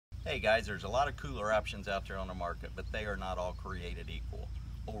Hey guys, there's a lot of cooler options out there on the market, but they are not all created equal.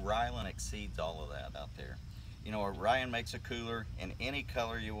 Orion exceeds all of that out there. You know, Orion makes a cooler in any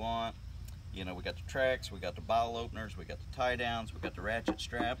color you want. You know, we got the tracks, we got the bottle openers, we got the tie downs, we got the ratchet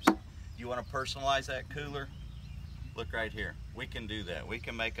straps. You want to personalize that cooler? Look right here. We can do that. We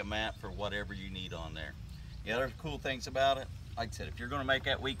can make a mat for whatever you need on there. The other cool things about it, like I said, if you're going to make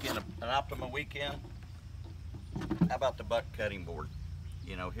that weekend an Optima weekend, how about the buck cutting board?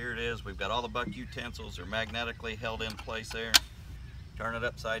 You know, here it is. We've got all the buck utensils. They're magnetically held in place there. Turn it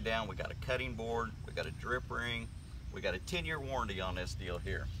upside down. We got a cutting board. We got a drip ring. We got a 10-year warranty on this deal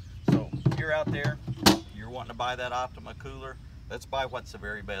here. So if you're out there, you're wanting to buy that Optima cooler, let's buy what's the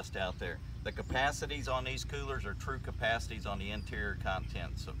very best out there. The capacities on these coolers are true capacities on the interior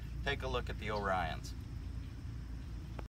content. So take a look at the Orions.